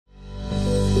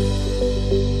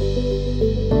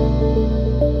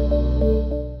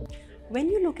When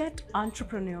you look at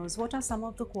entrepreneurs, what are some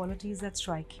of the qualities that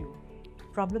strike you?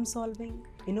 Problem solving,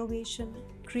 innovation,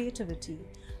 creativity,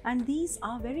 and these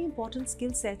are very important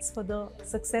skill sets for the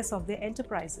success of their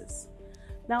enterprises.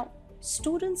 Now,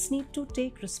 students need to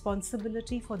take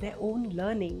responsibility for their own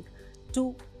learning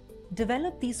to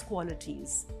develop these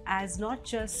qualities as not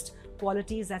just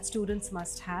qualities that students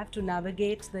must have to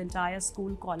navigate the entire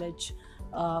school, college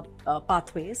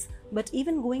pathways, but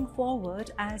even going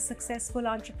forward as successful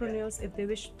entrepreneurs if they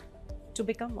wish to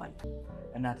become one.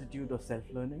 An attitude of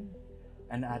self-learning,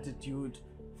 an attitude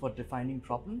for defining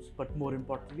problems, but more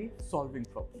importantly, solving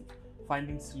problems,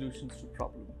 finding solutions to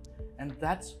problems. And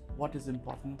that's what is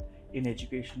important in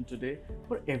education today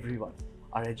for everyone.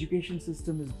 Our education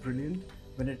system is brilliant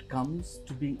when it comes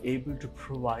to being able to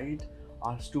provide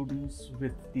our students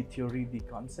with the theory, the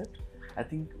concept. I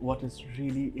think what is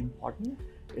really important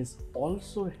is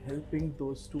also helping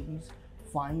those students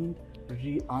find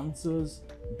answers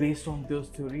based on those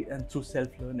theory and through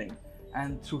self-learning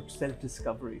and through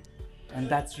self-discovery. And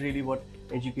that's really what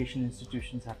education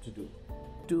institutions have to do.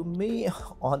 To me,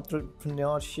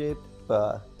 entrepreneurship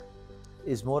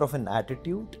is more of an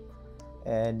attitude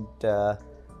and the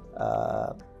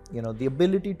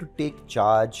ability to take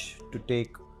charge, to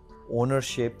take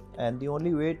ownership, and the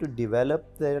only way to develop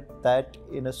that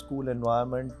in a school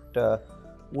environment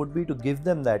would be to give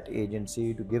them that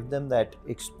agency, to give them that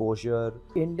exposure.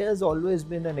 India has always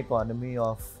been an economy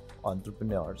of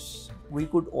entrepreneurs. We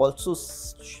could also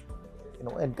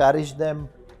encourage them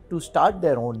to start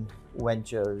their own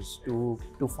ventures, to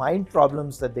find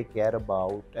problems that they care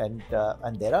about, and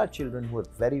there are children who are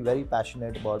very, very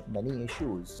passionate about many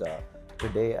issues.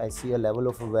 Today I see a level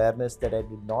of awareness that I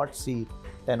did not see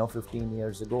 10 or 15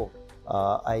 years ago.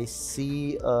 I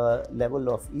see a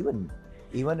level of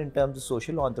even in terms of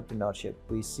social entrepreneurship.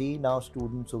 We see now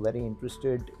students who are very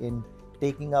interested in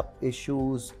taking up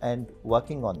issues and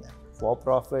working on them. For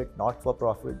profit, not for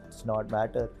profit, it's not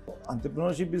matter.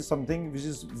 Entrepreneurship is something which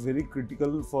is very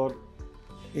critical for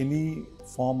any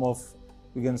form of,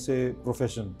 you can say,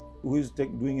 profession. Who is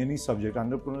doing any subject.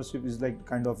 Entrepreneurship is like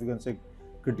kind of, you can say,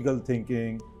 critical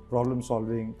thinking, problem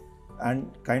solving,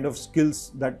 and kind of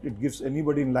skills that it gives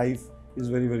anybody in life is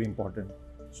very, very important.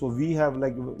 So we have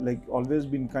like always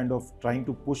been kind of trying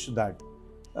to push that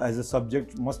as a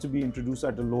subject must be introduced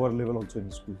at a lower level also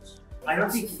in schools. I don't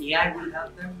think AI will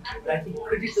help them, but I think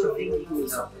critical thinking will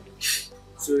help them.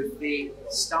 So if they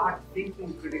start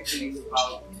thinking critically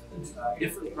about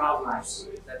different problems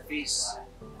that face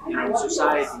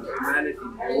society, humanity,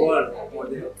 the world, or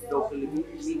their local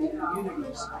immediate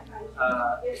communities,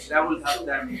 that will help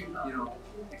them,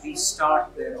 at least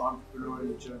start their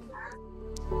entrepreneurial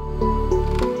journey.